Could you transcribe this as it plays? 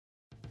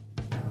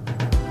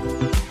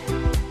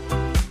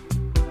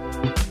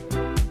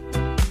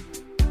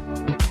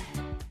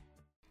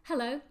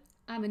Hello,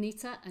 I'm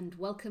Anita and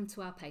welcome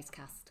to our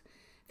Pacecast.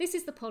 This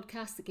is the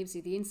podcast that gives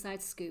you the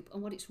inside scoop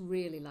on what it's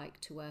really like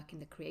to work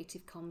in the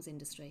creative comms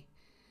industry.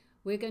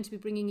 We're going to be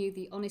bringing you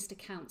the honest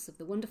accounts of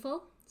the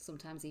wonderful,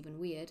 sometimes even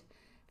weird,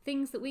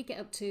 things that we get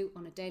up to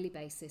on a daily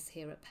basis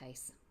here at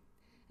Pace.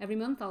 Every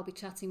month I'll be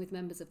chatting with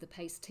members of the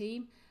Pace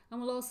team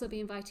and we'll also be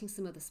inviting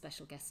some other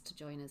special guests to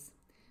join us.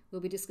 We'll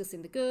be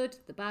discussing the good,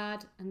 the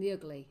bad and the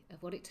ugly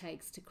of what it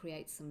takes to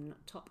create some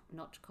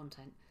top-notch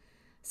content.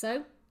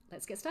 So,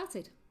 let's get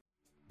started.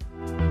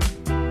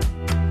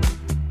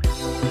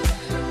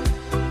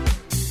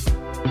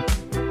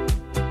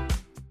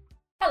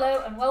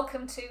 Hello and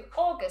welcome to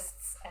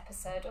August's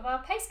episode of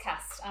our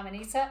Pacecast. I'm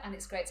Anita and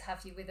it's great to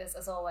have you with us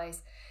as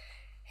always.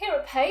 Here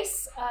at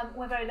Pace,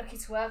 we're very lucky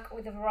to work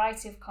with a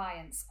variety of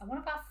clients and one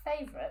of our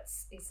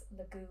favourites is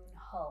Lagoon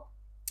Hull.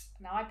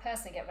 Now I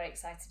personally get very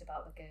excited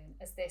about Lagoon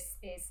as this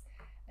is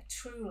a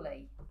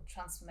truly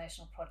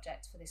transformational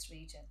project for this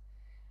region.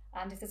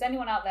 And if there's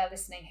anyone out there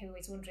listening who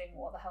is wondering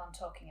what the hell I'm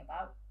talking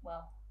about,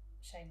 well,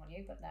 shame on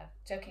you, but no,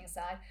 joking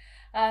aside.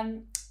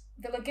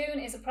 The Lagoon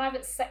is a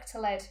private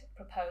sector-led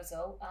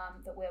proposal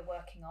that we're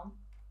working on.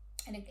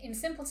 And in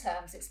simple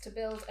terms, it's to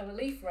build a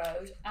relief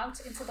road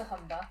out into the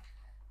Humber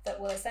that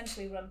will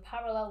essentially run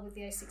parallel with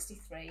the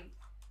A63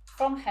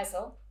 from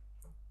Hessle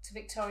to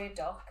Victoria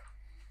Dock.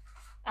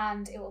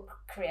 And it will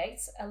create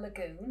a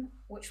lagoon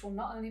which will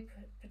not only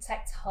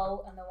protect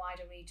Hull and the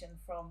wider region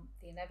from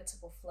the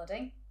inevitable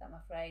flooding that I'm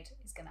afraid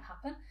is going to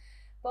happen,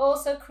 but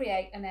also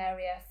create an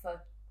area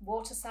for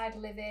waterside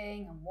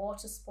living and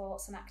water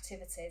sports and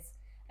activities.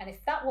 And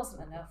if that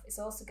wasn't enough, it's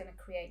also going to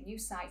create new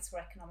sites for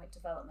economic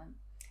development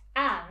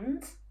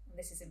and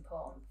this is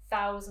important,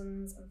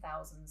 thousands and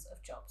thousands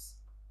of jobs.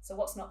 So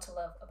what's not to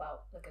love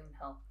about Lagoon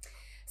Hull?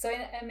 So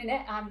in a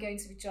minute, I'm going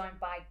to be joined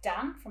by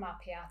Dan from our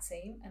PR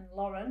team and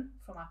Lauren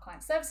from our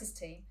client services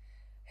team,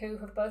 who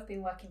have both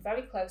been working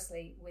very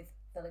closely with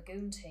the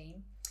Lagoon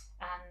team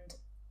and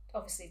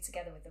obviously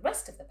together with the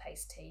rest of the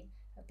Pace team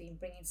have been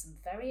bringing some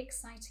very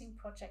exciting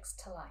projects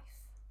to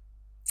life.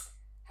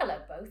 Hello,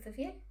 both of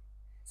you.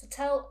 So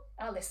tell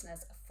our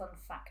listeners a fun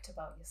fact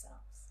about yourselves.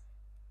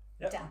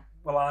 Yep. Dan.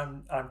 Well,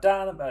 I'm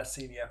Dan. I'm a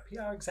senior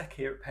PR exec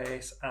here at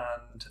Pace,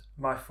 and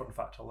my fun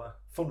fact, although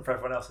fun for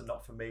everyone else and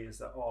not for me, is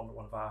that on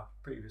one of our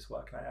previous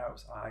work night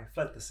outs, I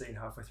fled the scene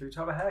halfway through to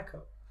have a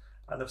haircut,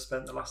 and I've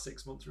spent the last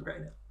 6 months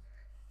regretting it.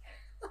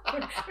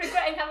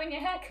 Regretting having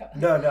your haircut?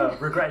 No,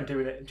 regretting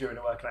doing it during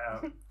a work night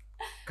out.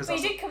 But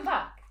you did come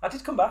back. I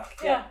did come back,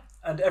 Yeah.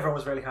 and everyone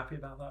was really happy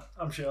about that,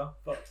 I'm sure.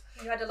 But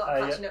you had a lot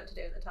of catching up to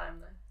do at the time,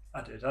 though.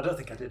 I did. I don't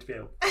think I did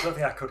feel. I don't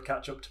think I could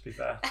catch up, to be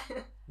fair.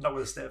 Not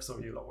with the state of some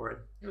of you lot were in.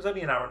 It was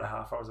only an hour and a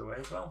half I was away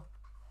as well.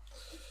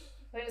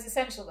 But it was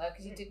essential though,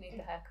 because you did need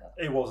the haircut.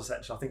 It was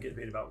essential. I think it had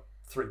been about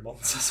 3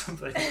 months or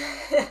something.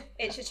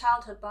 It's your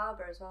childhood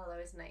barber as well, though,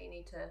 isn't it? You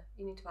need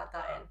to add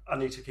that in. I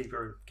need to keep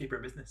her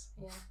in business.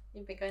 Yeah,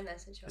 you've been going there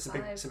since you were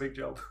 5. It's a big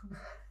job.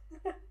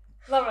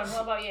 Lauren,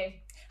 what about you?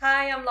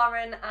 Hi, I'm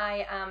Lauren.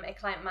 I am a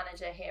client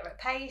manager here at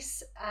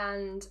Pace,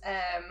 and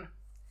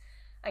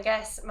I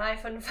guess my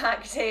fun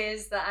fact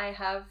is that I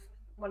have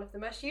one of the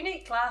most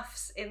unique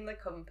laughs in the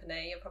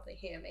company. You'll probably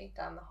hear me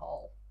down the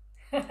hall.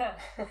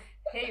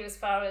 Hear you as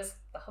far as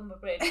the Humber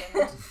Bridge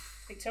and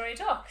Victoria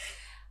Dock.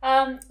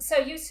 So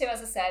you two,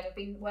 as I said, have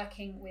been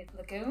working with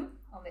Lagoon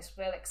on this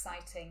real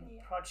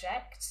exciting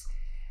project.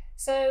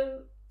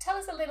 So tell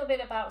us a little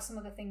bit about some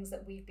of the things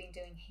that we've been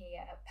doing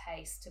here at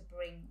Pace to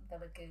bring the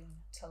Lagoon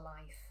to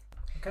life.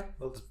 Okay,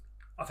 well,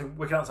 I think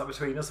we can answer that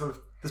between us.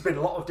 There's been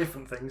a lot of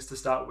different things to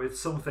start with.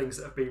 Some things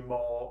that have been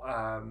more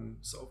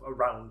sort of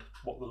around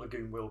what the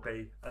Lagoon will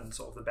be and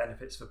sort of the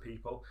benefits for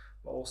people,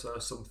 but also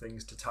some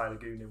things to tie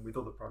Lagoon in with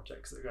other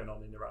projects that are going on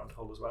in and around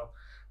Hull as well.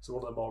 So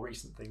one of the more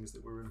recent things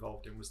that we were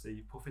involved in was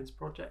the Puffins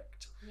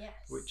project, yes,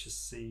 which has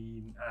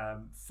seen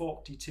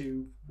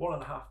 42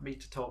 1.5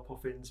 metre tall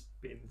puffins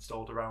being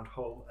installed around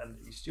Hull and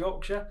East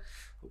Yorkshire,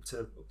 up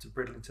to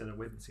Bridlington and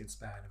Withensea and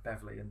Spurn and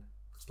Beverley, and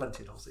there's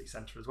plenty in Hull City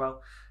Centre as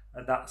well.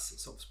 And that's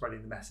sort of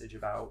spreading the message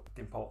about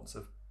the importance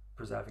of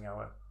preserving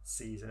our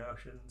seas and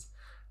oceans,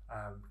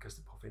 because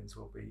the puffins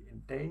will be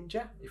in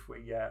danger if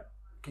we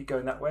keep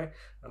going that way.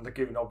 And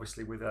Lagoon,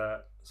 obviously, with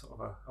a sort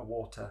of a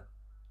water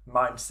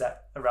mindset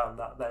around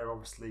that, they're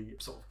obviously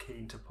sort of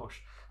keen to push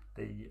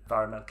the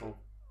environmental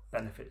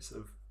benefits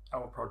of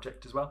our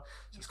project as well.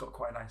 So it's got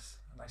quite a nice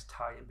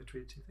tie in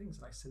between the two things,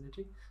 a nice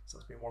synergy. So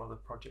that's been one of the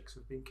projects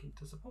we've been keen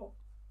to support.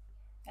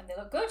 And they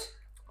look good.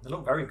 They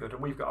look very good,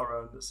 and we've got our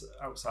own that's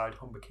outside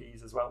Humber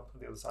Quays as well, on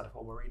the other side of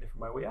Hull Marina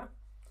from where we are.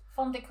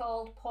 Fondly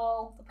called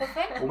Paul the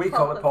Puffin. Well, we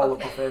call it Paul the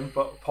Puffin,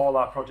 but Paul,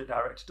 our project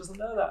director, doesn't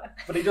know that.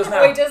 But he does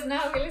now. Oh, he does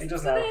now. He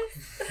does to now.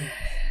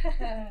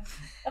 this.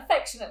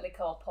 Affectionately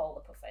called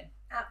Paul the Puffin.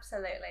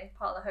 Absolutely.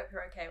 Paul, I hope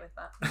you're okay with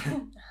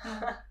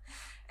that.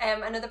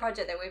 Another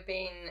project that we've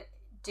been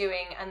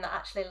doing and that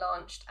actually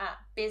launched at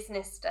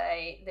Business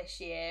Day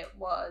this year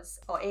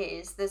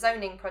is the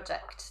zoning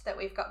project that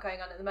we've got going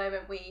on at the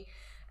moment.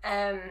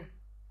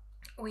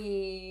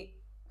 We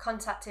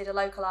contacted a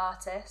local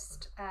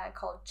artist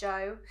called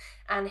Joe,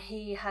 and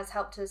he has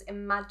helped us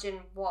imagine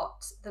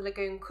what the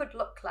lagoon could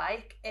look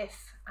like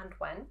if and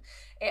when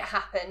it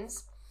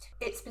happens.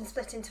 It's been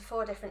split into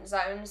 4 different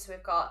zones.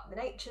 We've got the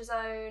nature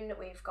zone,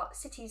 we've got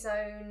city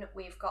zone,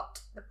 we've got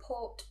the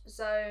port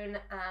zone,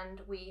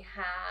 and we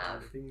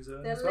have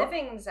the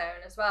living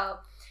zone as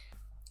well.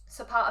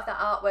 So part of that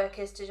artwork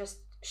is to just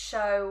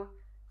show,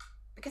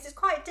 because it's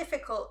quite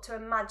difficult to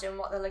imagine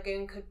what the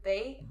lagoon could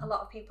be. A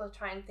lot of people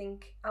try and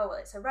think, oh, well,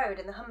 it's a road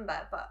in the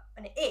Humber,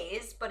 and it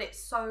is, but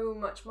it's so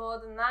much more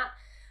than that.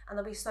 And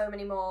there'll be so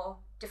many more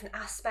different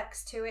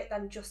aspects to it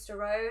than just a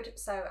road.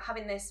 So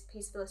having this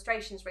piece of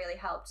illustrations really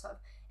helped sort of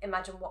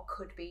imagine what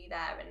could be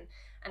there,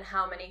 and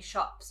how many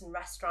shops and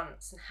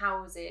restaurants and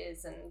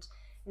houses and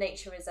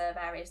nature reserve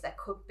areas there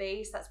could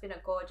be. So that's been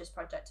a gorgeous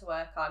project to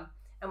work on.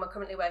 And we're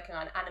currently working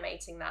on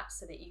animating that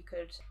so that you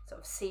could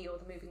sort of see all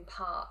the moving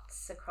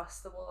parts across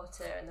the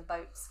water and the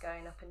boats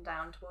going up and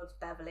down towards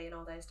Beverley and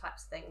all those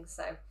types of things.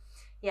 So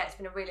yeah, it's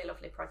been a really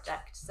lovely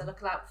project. So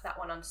look out for that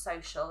one on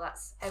social.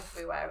 That's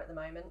everywhere at the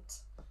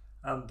moment.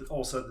 And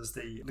also there's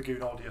the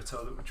Lagoon Audio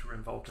Tour, which we're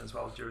involved in as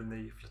well during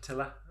the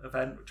Flotilla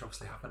event, which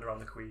obviously happened around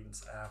the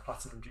Queen's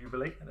Platinum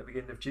Jubilee at the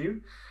beginning of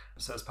June.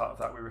 So as part of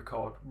that, we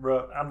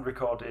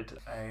recorded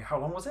how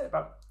long was it?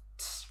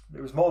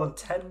 It was more than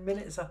 10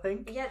 minutes, I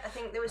think. Yeah, I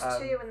think there was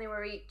 2 and they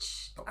were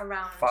each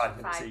around 5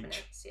 minutes each.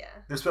 Minutes, yeah.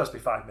 There was supposed to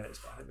be 5 minutes,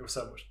 but I think there was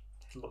so much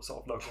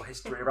sort of local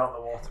history around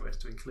the waterways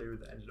to include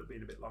that ended up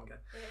being a bit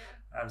longer.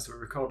 Yeah. So we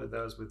recorded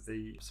those with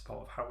the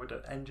support of Howard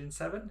at Engine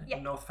 7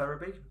 in North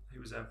Ferriby, who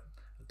was a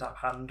dap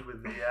hand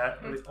with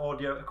the with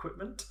audio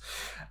equipment.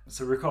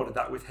 So we recorded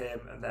that with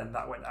him, and then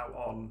that went out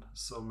on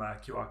some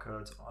QR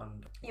codes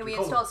on. Yeah, we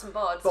installed some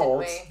boards, didn't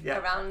we? Yeah.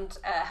 Around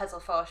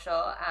Hessel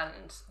Foreshore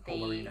and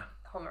the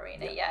Hull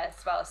Marina,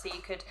 as well. So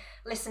you could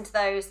listen to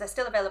those. They're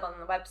still available on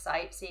the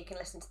website, so you can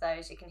listen to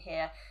those. You can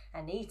hear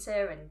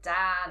Anita and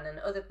Dan and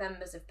other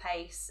members of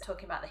PACE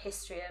talking about the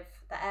history of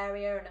the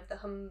area and of the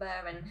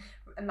Humber, and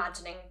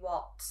imagining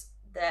what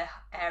the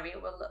area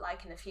will look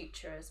like in the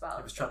future as well.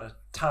 It was trying to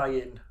tie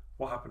in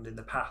what happened in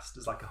the past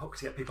as like a hook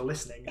to get people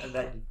listening, and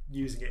then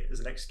using it as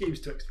an excuse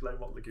to explain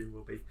what Lagoon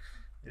will be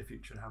in the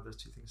future and how those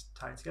two things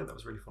tie together. That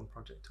was a really fun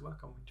project to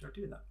work on. We enjoyed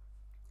doing that.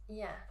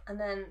 Yeah, and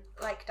then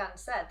like Dan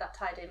said, that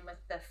tied in with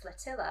the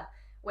Flotilla,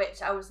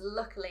 which I was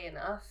luckily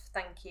enough,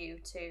 thank you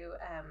to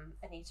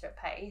Anita at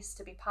PACE,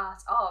 to be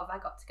part of. I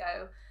got to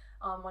go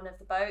on one of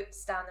the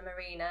boats down the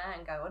marina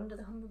and go under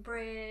the Humber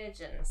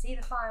Bridge and see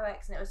the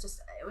fireworks, and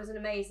it was an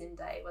amazing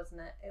day,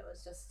 wasn't it? It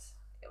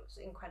was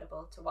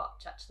incredible to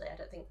watch, actually. I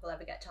don't think we'll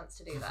ever get a chance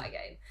to do that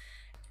again.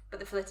 But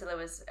the Flotilla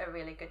was a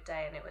really good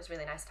day, and it was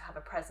really nice to have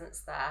a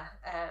presence there.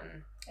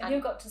 And you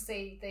got to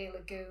see the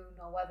lagoon,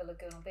 or where the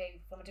lagoon will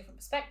be, from a different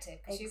perspective,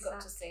 because you got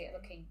to see it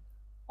looking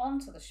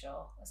onto the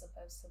shore as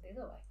opposed to the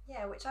other way.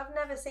 Yeah, which I've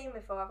never seen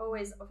before. I've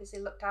always obviously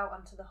looked out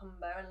onto the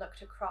Humber and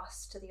looked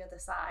across to the other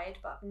side,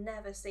 but I've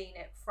never seen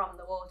it from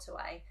the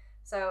waterway.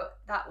 So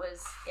that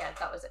was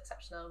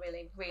exceptional.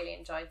 Really, really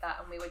enjoyed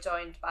that. And we were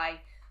joined by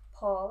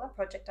Paul, our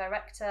project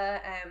director,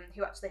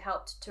 who actually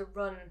helped to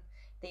run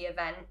the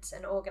event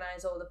and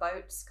organise all the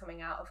boats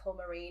coming out of Hull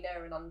Marina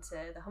and onto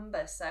the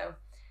Humber. So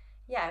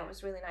yeah, it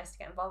was really nice to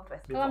get involved with.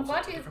 Well, I'm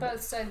glad you're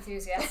both so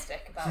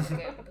enthusiastic about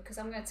Lagoon, because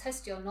I'm going to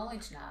test your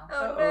knowledge now.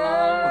 Oh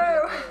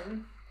no!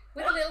 Lagoon,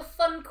 with a little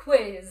fun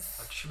quiz.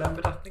 I just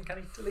remembered, I think I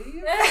need to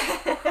leave.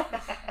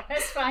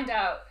 Let's find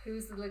out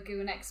who's the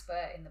Lagoon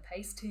expert in the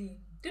PACE team.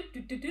 Are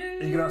you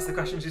going to answer the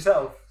questions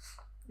yourself?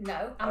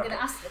 No, I'm going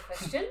to ask the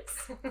questions.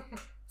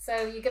 So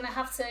you're going to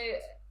have to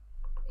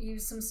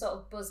use some sort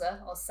of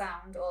buzzer or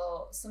sound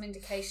or some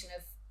indication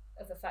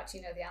of the fact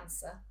you know the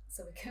answer,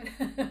 so we can.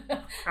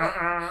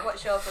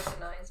 What's your buzzer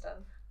noise,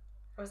 Dan?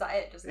 Or was that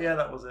it? Just yeah,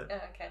 that was it. Oh,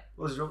 okay.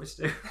 What did you want me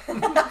to do?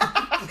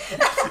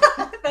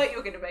 I thought you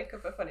were going to make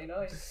up a funny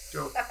noise.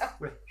 Joke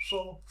with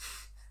soul.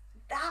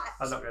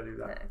 I'm not going to do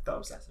that. No. That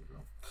obsessive.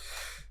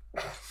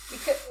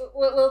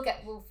 We'll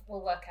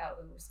work out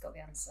who's got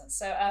the answer.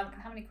 So,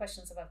 how many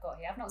questions have I got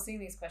here? I've not seen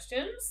these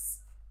questions.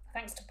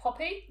 Thanks to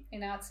Poppy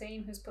in our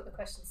team who's put the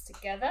questions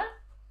together.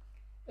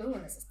 Ooh,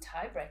 and there's a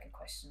tiebreaker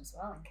question as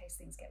well in case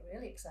things get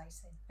really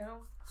exciting.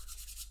 Oh.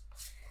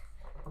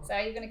 So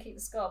are you going to keep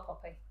the score,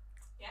 Poppy?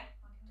 Yeah,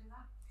 I can do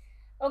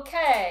that.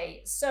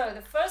 Okay, so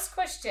the first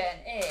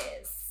question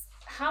is,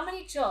 how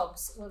many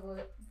jobs will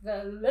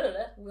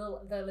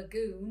the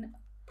Lagoon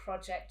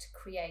project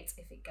create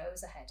if it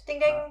goes ahead? Ding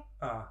ding!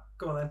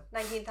 Go on then.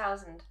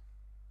 19,000.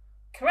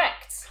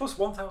 Correct. Plus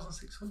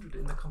 1,600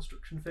 in the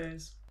construction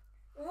phase.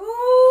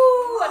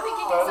 Ooh, I think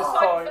he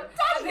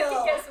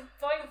gets a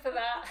point for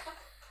that.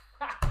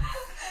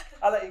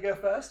 I'll let you go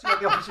first. You had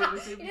the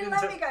opportunity. You didn't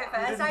let me go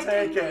first.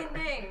 I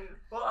ding.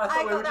 Well, I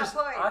thought we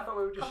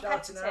were just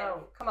shouting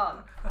out. Come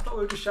on. I thought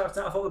we were just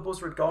shouting out. I thought the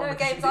buzzer had gone. No,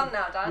 game's on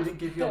now, Dan. You didn't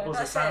give your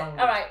buzzer sound.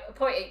 All right, a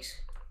point each.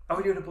 Are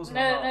we doing a buzzer?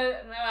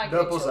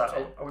 No buzzer.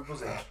 Children. Are we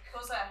buzzing?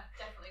 Buzzer,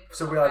 definitely.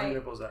 So we are doing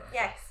a buzzer.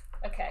 Yes.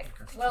 Okay.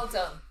 Well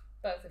done.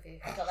 Both of you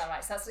got that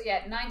right. So that's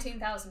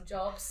 19,000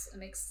 jobs, a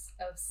mix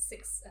of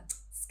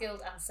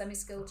skilled and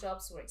semi-skilled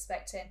jobs we're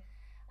expecting.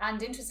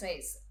 And interestingly,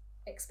 it's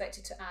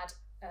expected to add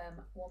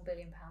 £1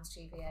 billion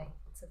GVA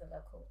to the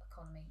local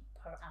economy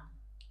per annum.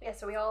 Yeah,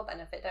 so we all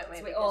benefit, don't we?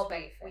 So we Because all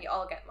benefit. We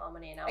all get more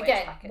money in our Again,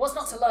 wage packets. what's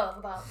not to love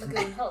about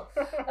Lagoon Hull?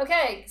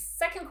 Okay,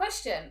 second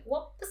question.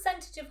 What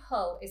percentage of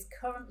Hull is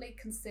currently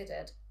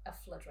considered a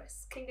flood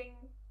risk? Ding ding.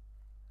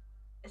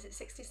 Is it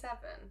 67?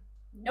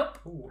 Nope.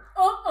 Ooh.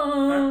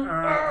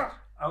 Uh-uh.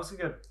 I was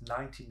thinking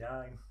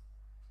 99.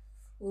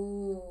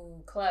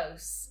 Ooh,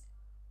 close.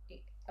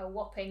 A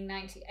whopping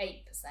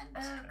 98%.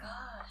 Oh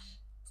gosh.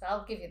 So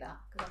I'll give you that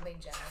because I'm being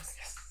generous.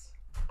 Yes.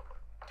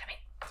 Damn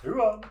it.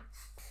 2-1.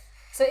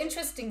 So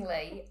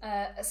interestingly,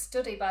 a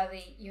study by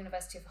the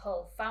University of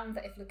Hull found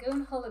that if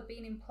Lagoon Hull had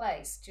been in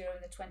place during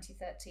the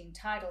 2013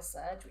 tidal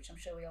surge, which I'm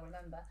sure we all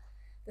remember,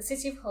 the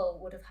City of Hull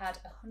would have had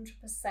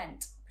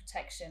 100%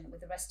 protection,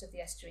 with the rest of the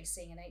estuary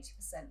seeing an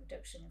 80%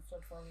 reduction in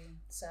flood volume.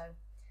 So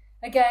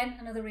again,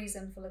 another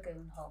reason for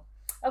Lagoon Hull.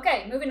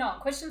 Okay, moving on.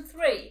 Question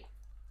 3.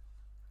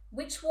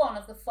 Which one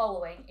of the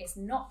following is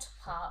not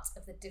part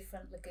of the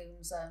different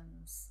lagoon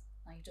zones?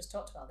 Now, you just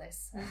talked about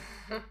this.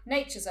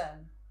 Nature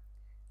zone,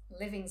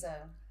 living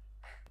zone.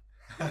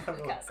 Look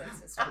at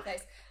his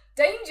face.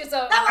 Danger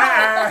zone.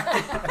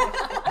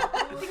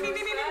 Who's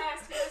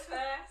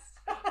first?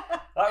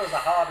 That was the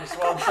hardest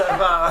one so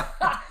far.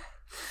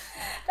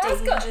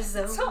 That's got Danger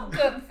zone. a Top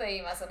Gun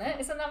theme, hasn't it?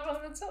 Isn't that from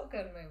the Top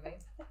Gun movie?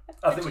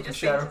 I think we you can just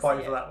share need a to point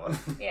see for it? that one.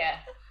 Yeah,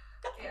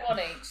 Yeah. one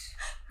each.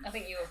 I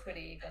think you were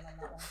pretty even on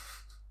that one.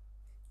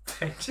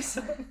 Just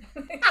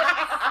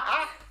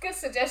Good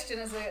suggestion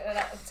as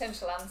a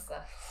potential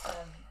answer.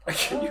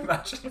 can you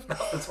imagine if that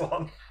was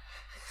one?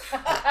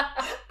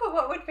 But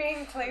what would be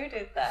included We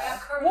are there?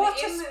 currently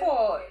Water in the-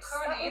 sports.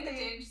 Currently in That the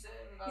would be- danger zone.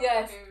 with our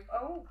Yes. lagoon.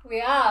 Oh.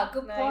 We are.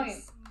 Good Nice.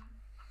 point.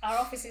 Our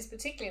office is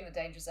particularly in the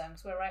danger zone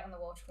because we're right on the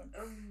waterfront.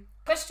 Mm.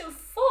 Question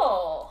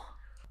 4.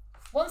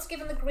 Once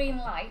given the green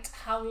light,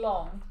 how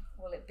long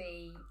will it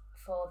be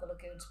for the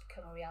lagoon to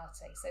become a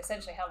reality? So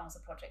essentially, how long is the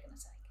project going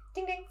to take?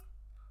 Ding ding.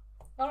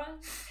 Lauren?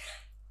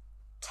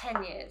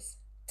 10 years.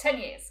 10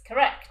 years.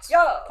 Correct.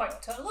 Yo.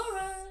 Point to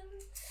Lauren.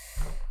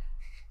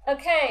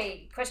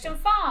 Okay, question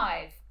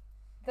 5.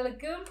 The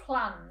lagoon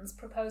plans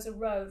propose a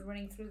road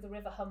running through the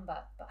River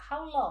Humber, but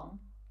how long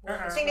will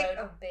this Ding, ding. road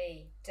Oh.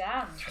 be?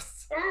 Dan?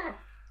 Yes.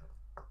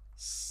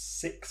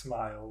 6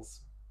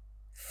 miles.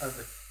 And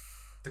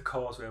the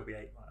causeway will be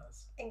 8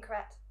 miles.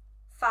 Incorrect.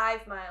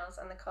 5 miles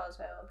and the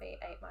causeway will be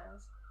 8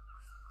 miles.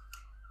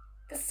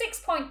 The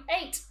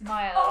 6.8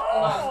 mile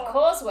Oh. long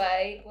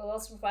causeway will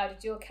also provide a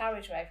dual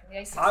carriageway from the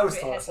A6 I was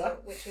Street thought Hessel,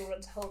 so. which will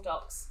run to Hull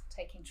Docks,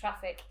 taking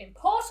traffic,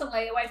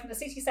 importantly, away from the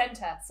city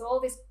centre. So all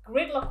this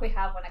gridlock we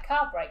have when a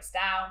car breaks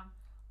down,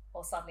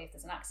 or sadly if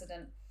there's an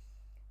accident,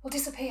 will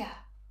disappear.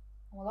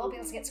 And we'll all be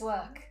able to get to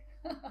work.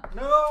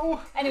 No!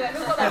 Anyway,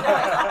 who got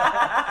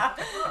that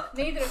right?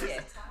 Neither of you.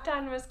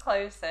 Dan was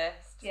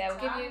closest. Yeah,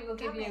 we'll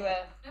give you a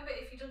No, but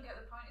if you don't get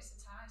the point, it's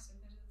a tie, so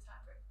we're going to do the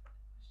tiebreak.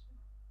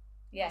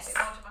 yes. It's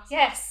more dramatic.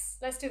 Yes,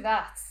 let's do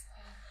that.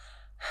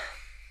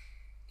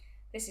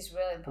 This is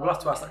really important. We'll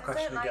have to ask that I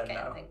question don't like again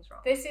getting now. things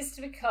wrong. This is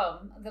to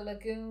become the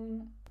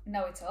Lagoon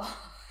know-it-all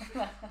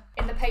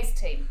in the PACE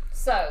team.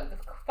 So the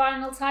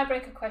final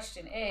tiebreaker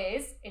question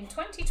is, in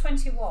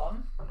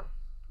 2021,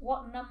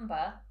 what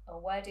number or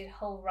where did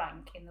Hull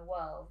rank in the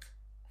world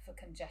for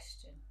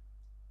congestion?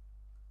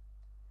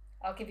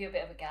 I'll give you a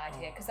bit of a guide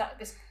here,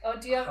 because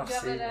do you have I've an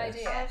seen this.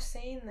 idea? I've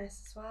seen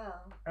this as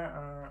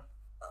well.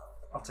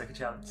 I'll take a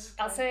chance.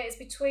 I'll say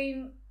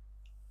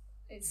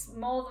it's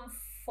more than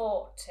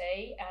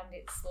 40 and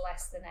it's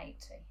less than 80.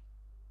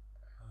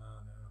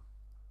 Oh no.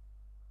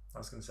 I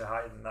was going to say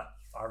higher than that.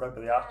 I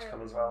remember the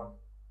article as well.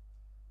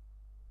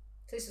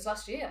 So this was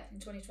last year, in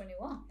 2021.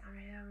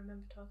 I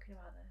remember talking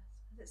about this.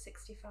 Is it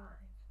 65?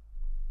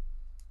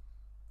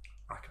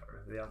 I can't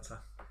remember the answer.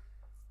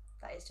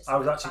 That is just. I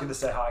was actually going to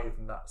say higher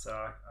than that, so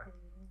I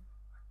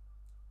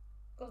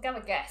We'll have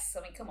a guess.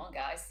 I mean, come on,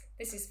 guys.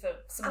 This is for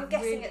something I'm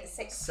guessing really... it's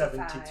 65.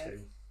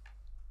 72.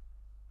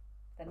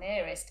 The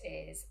nearest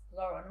is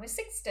Lauren with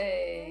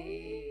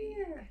 60.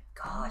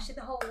 Gosh, in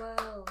the whole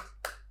world.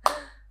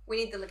 We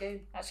need the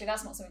lagoon. Actually,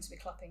 that's not something to be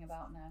clapping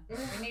about now.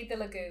 We need the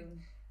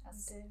lagoon,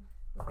 as We do.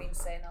 we've been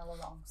saying all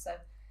along. So,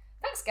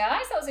 thanks,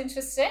 guys. That was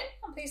interesting.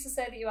 I'm pleased to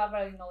say that you are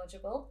very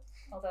knowledgeable,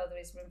 although there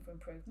is room for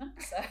improvement.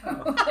 So,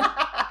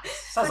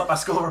 Sounds like my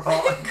school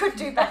report. Could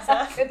do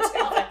better. could do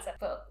better.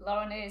 But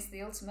Lauren is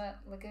the ultimate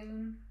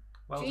lagoon.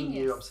 Well done, Genius.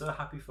 you. I'm so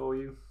happy for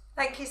you.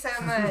 Thank you so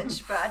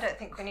much, but I don't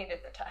think we needed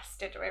the test,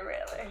 did we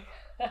really?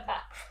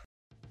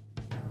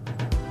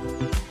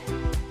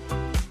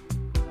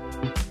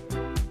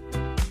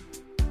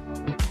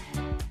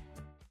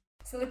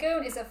 So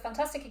Lagoon is a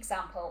fantastic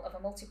example of a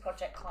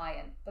multi-project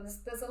client, but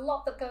there's a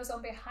lot that goes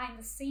on behind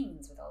the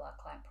scenes with all our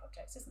client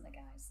projects, isn't there,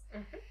 guys?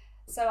 Mm-hmm.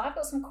 So I've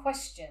got some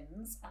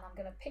questions and I'm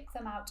going to pick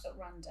them out at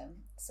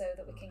random so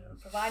that we can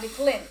provide a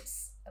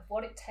glimpse of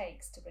what it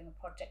takes to bring a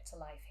project to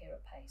life here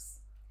at PACE.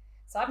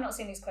 So I've not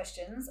seen these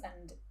questions,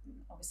 and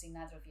obviously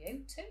neither of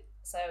you too.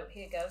 So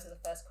here goes with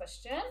the first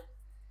question,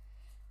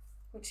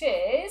 which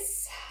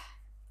is,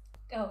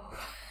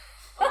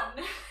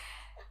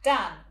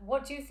 Dan,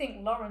 what do you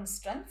think Lauren's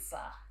strengths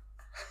are?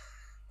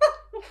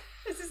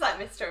 This is like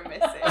Mr. and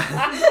Mrs.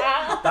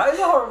 That is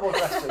a horrible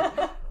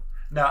question.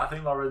 No, I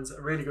think Lauren's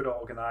a really good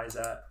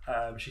organiser.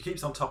 She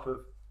keeps on top of,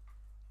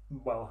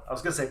 well, I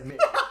was going to say me,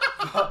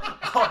 but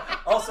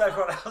also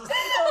everyone else.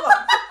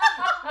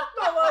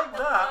 Not like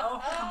that.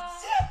 Oh,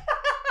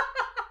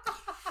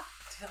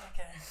 do that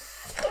again.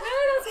 No,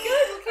 that's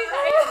good. We'll keep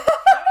that in.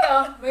 Carry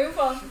on.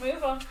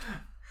 Move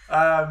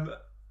on.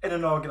 In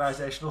an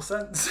organisational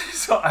sense,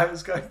 is what I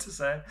was going to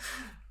say.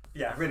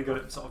 Yeah, really good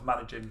at sort of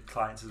managing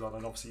clients as well,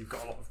 and obviously you've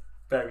got a lot of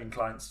varying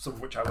clients, some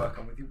of which I work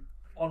on with you,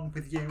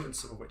 and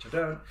some of which I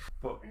don't.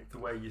 But the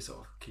way you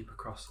sort of keep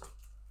across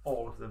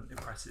all of them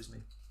impresses me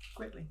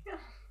greatly.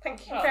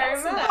 Thank you Oh, very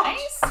that's much.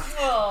 nice.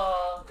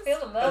 Oh, feel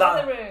the love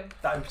in the room.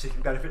 That in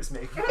particular benefits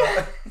me.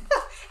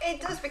 It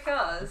does,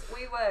 because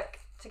we work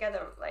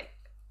together like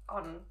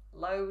on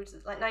loads.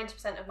 Like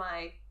 90% of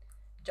my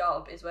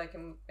job is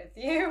working with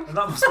you. And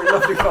that must be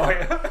lovely for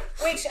you.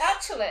 Which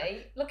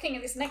actually, looking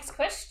at this next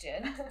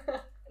question,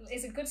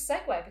 is a good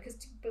segue, because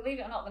believe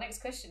it or not, the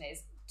next question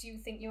is, do you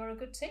think you're a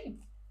good team?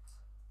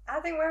 I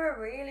think we're a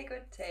really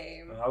good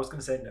team. I was going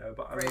to say no,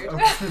 but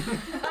Rude.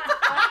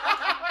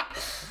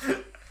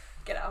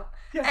 Get out.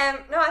 Yeah.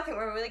 No, I think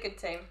we're a really good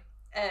team.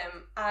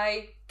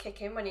 I kick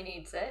him when he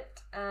needs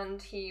it,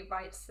 and he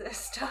writes the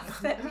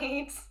stuff that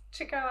needs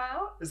to go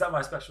out. Is that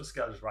my special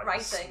skill? Just write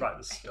the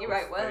stuff, You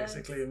write words.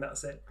 basically, and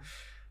that's it.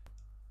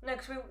 No,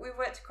 because we've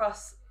worked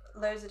across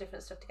loads of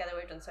different stuff together.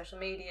 We've done social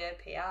media,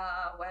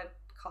 PR, web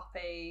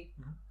copy,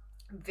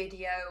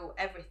 video,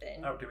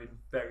 everything. Out doing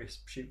various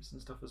shoots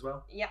and stuff as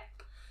well. Yep.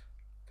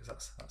 Because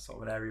that's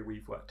sort of an area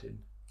we've worked in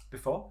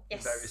before,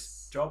 Yes. in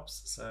various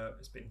jobs, so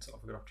it's been sort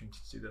of a good opportunity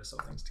to do those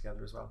sort of things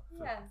together as well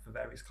for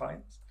various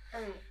clients.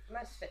 And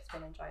most of it's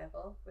been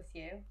enjoyable with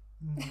you.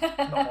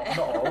 Not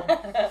all.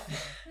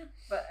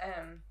 But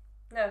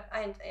no,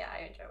 I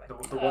enjoy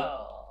working.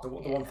 The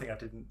one thing I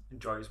didn't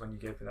enjoy is when you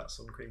gave me that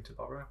sun cream to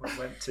borrow when I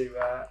went to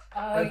a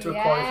Oh,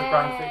 quarry for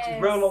Brian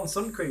Fix. Roll-on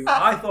sun cream.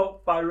 I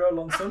thought by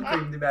roll-on sun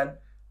cream they meant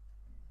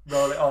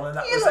roll it on, and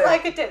that You was look it.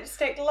 like a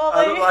dipstick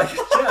lolly. I look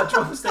like a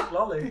drumstick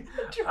lolly,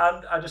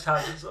 and I just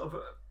had sort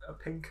of a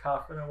pink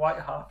half and a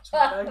white half.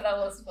 That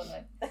was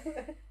funny.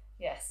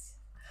 Yes.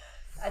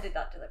 I did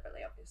that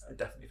deliberately, obviously. I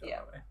definitely felt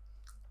that way.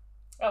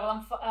 Right,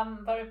 well,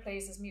 I'm very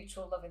pleased there's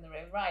mutual love in the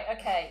room. Right,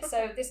 okay,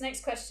 so this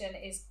next question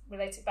is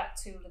related back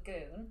to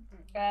Lagoon.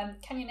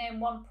 Can you name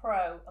one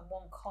pro and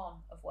one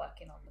con of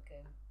working on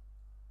Lagoon?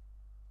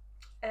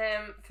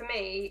 For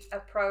me, a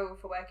pro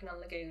for working on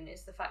Lagoon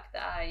is the fact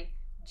that I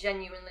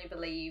genuinely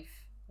believe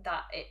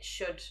that it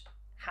should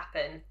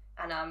happen,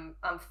 and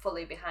I'm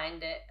fully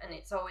behind it. And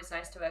it's always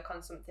nice to work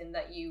on something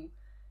that you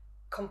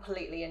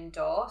completely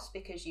endorse,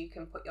 because you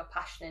can put your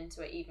passion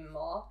into it even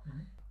more.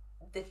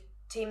 The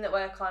team that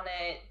work on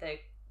it, the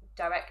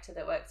director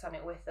that works on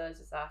it with us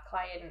as our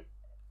client,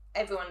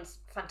 everyone's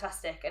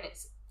fantastic, and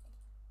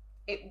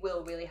it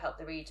will really help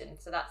the region.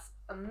 So that's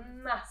a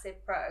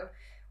massive pro.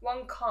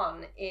 One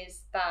con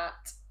is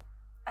that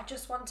I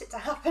just want it to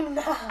happen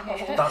now.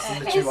 That's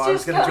literally what I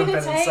was going to jump in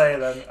and say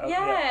then.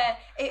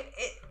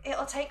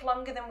 It'll take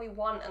longer than we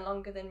want, and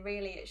longer than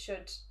really it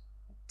should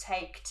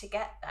take to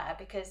get there,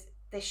 because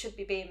they should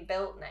be being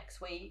built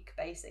next week,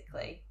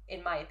 basically,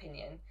 in my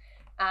opinion.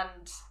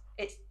 And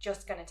it's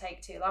just going to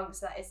take too long.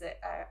 So that is a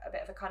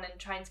bit of a con, and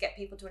trying to get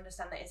people to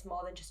understand that it's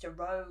more than just a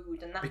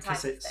road and that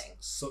because type of thing.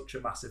 It's such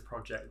a massive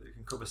project that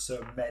can cover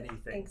so many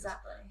things.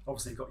 Exactly.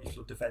 Obviously, you've got your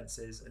flood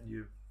defences and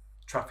your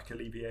traffic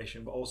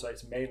alleviation, but also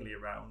it's mainly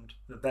around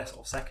their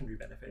sort of secondary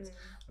benefits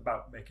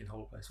about making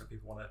Hull a place where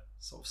people want to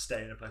sort of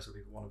stay, in a place where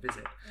people want to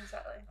visit.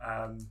 Exactly.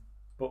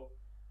 But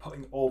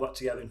putting all that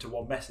together into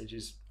one message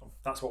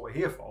that's what we're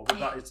here for. But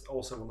that is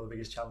also one of the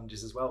biggest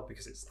challenges as well,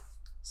 because it's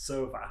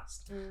so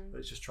vast that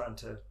it's just trying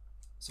to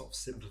sort of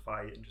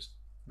simplify it and just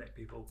make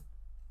people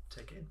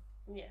take it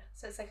in. Yeah,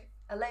 so it's like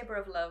a labour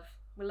of love.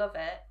 We love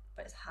it,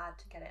 but it's hard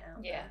to get it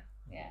out. Yeah,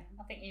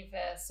 I think you've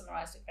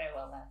summarised it very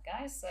well there,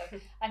 guys. So,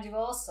 and you've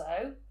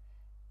also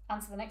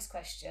answered the next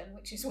question,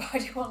 which is, why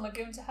do you want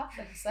Lagoon to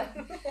happen? So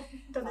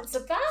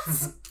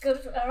that's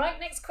good. All right,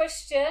 next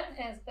question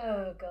is,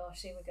 oh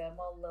gosh, here we go,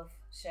 more love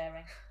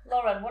sharing.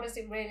 Lauren, what is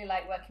it really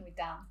like working with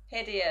Dan?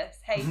 Hideous,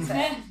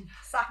 hater,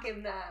 sack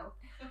him now.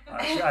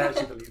 I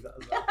actually believe that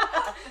as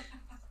well.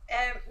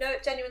 No,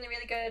 genuinely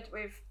really good.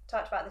 We've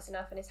talked about this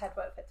enough, and his head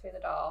won't fit through the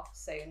door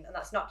soon, and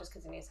that's not just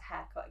because he needs a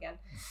haircut again.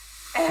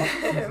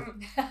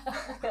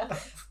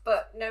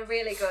 But no,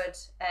 really good.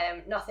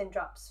 Nothing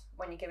drops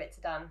when you give it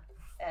to Dan,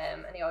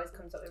 and he always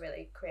comes up with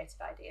really creative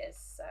ideas,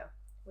 so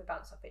we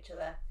bounce off each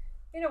other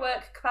in a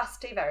work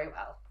capacity very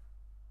well.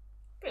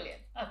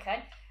 Brilliant.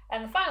 Okay.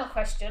 And the final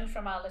question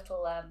from our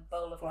little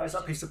bowl of Why is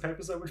that questions. piece of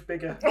paper so much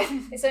bigger?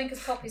 It's only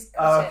because Poppy's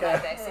cut it okay.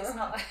 like this. It's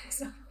not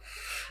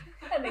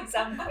an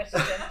exam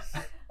question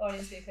or an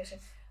interview question.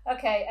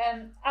 Okay,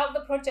 out of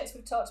the projects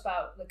we've talked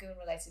about,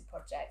 lagoon-related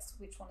projects,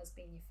 which one has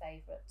been your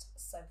favourite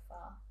so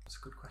far? That's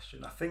a good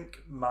question. I think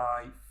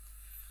my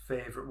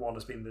favourite one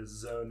has been the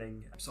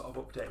zoning sort of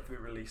update that we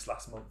released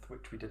last month,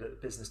 which we did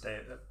at Business Day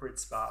at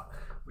Bridspa,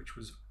 which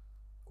was,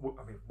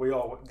 I mean,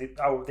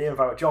 the aim of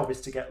our job is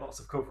to get lots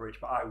of coverage,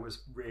 but I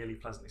was really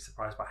pleasantly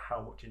surprised by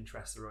how much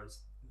interest there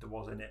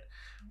was in it.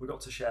 We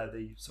got to share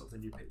the sort of the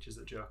new pictures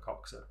that Joe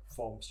Cox at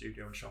Form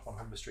Studio and Shop on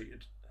Humber Street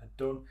had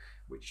done,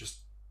 which just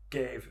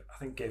gave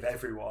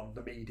everyone,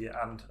 the media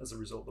and as a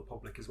result the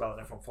public as well,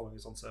 and everyone following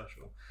us on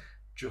social,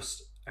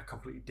 just a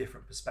completely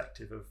different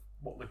perspective of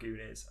what Lagoon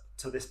is.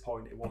 To this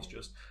point it was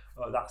just,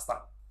 oh, that's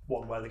that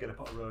one where they're going to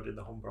put a road in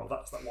the Humber, or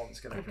that's that one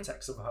that's going to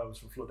protect some homes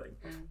from flooding.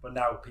 But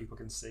now people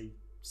can see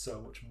so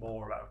much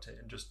more about it,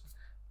 and just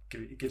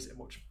it gives it a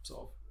much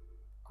sort of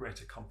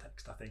greater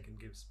context, I think, and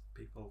gives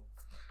people,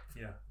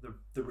 you know,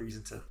 the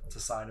reason to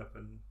sign up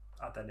and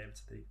add their name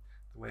to the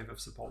wave of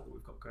support that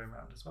we've got going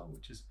around as well,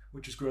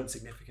 which has grown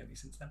significantly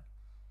since then.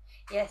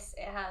 Yes,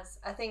 it has.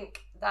 I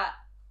think that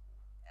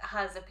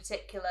has a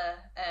particular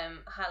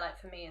highlight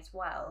for me as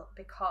well,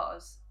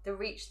 because the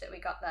reach that we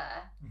got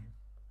there.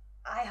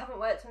 I haven't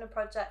worked on a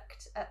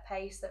project at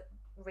Pace that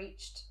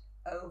reached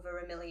over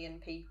 1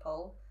 million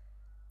people.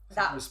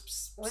 That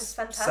was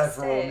fantastic.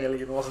 Several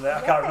million, wasn't it?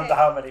 I can't remember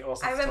how many it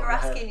was. I remember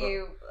asking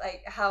you,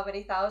 like, how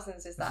many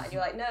thousands is that? And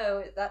you're like,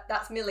 no,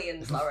 that's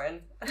millions,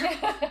 Lauren.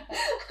 I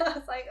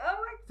was like, oh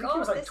my God. I think it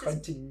was like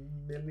 20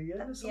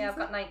 million or something. Yeah, I've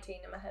got 19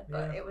 in my head,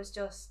 but it was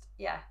just,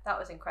 that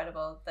was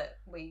incredible that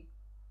we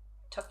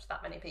touched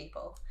that many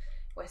people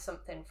with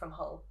something from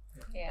Hull.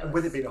 Yeah. And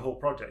with it being a whole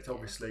project,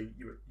 obviously,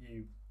 you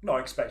not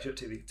expect you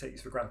to take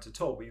this for granted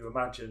at all, but you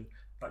imagine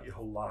like your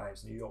whole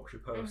lives, New Yorkshire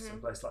Post and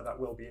places like that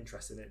will be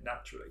interested in it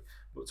naturally,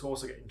 but to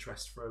also get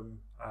interest from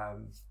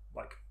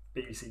like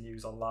BBC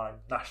News Online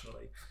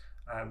nationally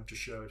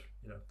just showed,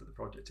 you know, that the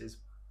project is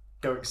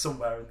going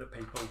somewhere and that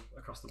people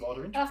across the board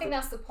are interested. I think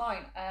that's the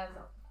point.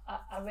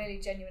 I really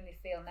genuinely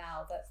feel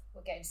now that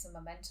we're getting some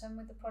momentum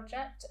with the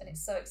project, and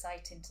it's so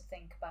exciting to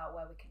think about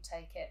where we can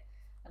take it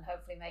and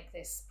hopefully make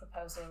this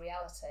proposal a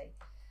reality.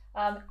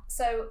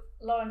 So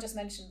Lauren just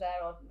mentioned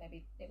there, or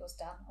maybe it was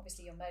Dan,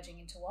 obviously you're merging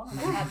into one and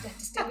I had to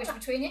distinguish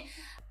between you,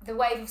 the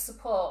wave of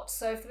support.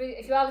 So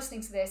if you are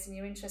listening to this and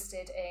you're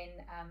interested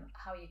in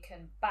how you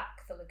can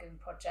back the Lagoon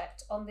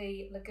project, on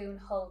the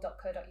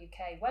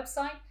lagoonhull.co.uk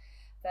website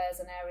there's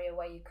an area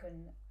where you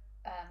can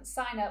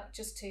sign up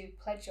just to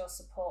pledge your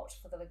support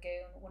for the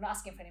Lagoon. We're not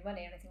asking for any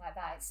money or anything like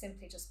that, it's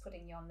simply just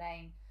putting your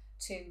name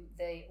to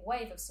the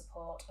wave of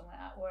support, and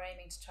we're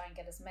aiming to try and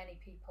get as many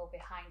people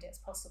behind it as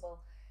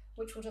possible,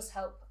 which will just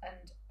help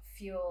and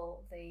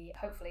fuel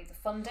hopefully the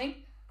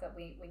funding that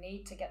we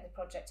need to get the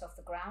project off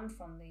the ground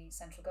from the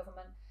central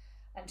government,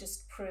 and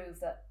just prove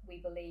that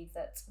we believe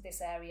that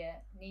this area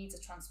needs a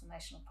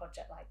transformational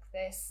project like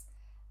this,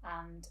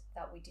 and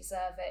that we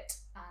deserve it,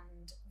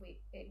 and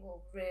it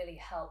will really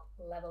help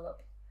level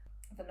up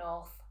the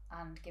north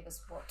and give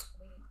us what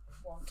we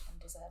want and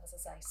deserve, as I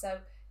say. So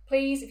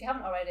please, if you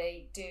haven't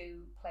already,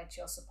 do pledge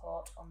your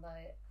support on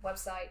the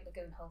website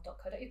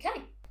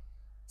lagoonhull.co.uk.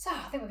 So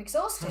I think we've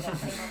exhausted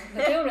everything on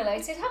Lagoon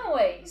related, haven't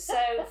we? So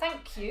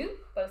thank you,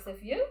 both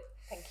of you.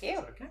 Thank you.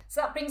 Okay.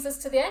 So that brings us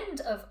to the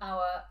end of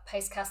our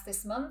Pacecast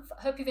this month.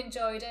 Hope you've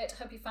enjoyed it.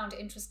 Hope you found it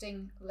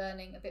interesting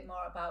learning a bit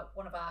more about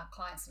one of our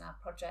clients and our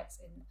projects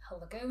in Hull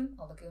Lagoon,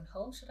 or Lagoon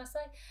Hull, should I say.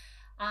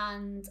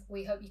 And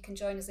we hope you can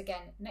join us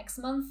again next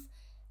month.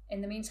 In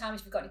the meantime,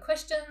 if you've got any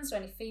questions or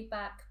any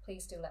feedback,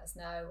 please do let us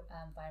know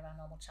via our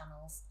normal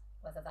channels,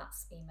 whether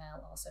that's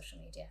email or social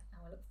media.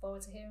 And we look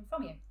forward to hearing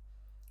from you.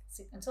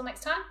 So until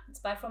next time, it's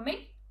bye from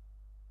me.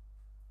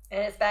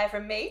 And it's bye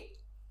from me.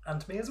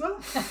 And me as well.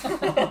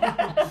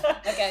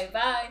 Okay,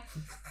 bye.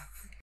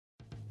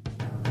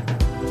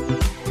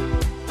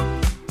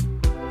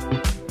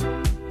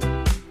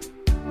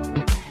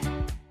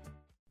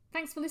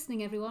 Thanks for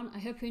listening, everyone. I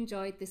hope you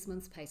enjoyed this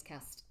month's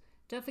Pacecast.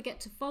 Don't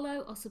forget to follow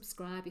or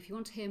subscribe if you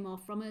want to hear more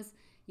from us.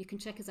 You can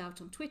check us out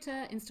on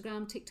Twitter,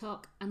 Instagram,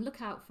 TikTok, and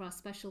look out for our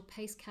special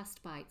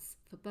Pacecast Bites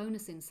for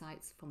bonus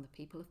insights from the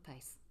people of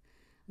Pace.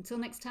 Until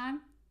next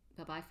time,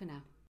 bye-bye for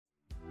now.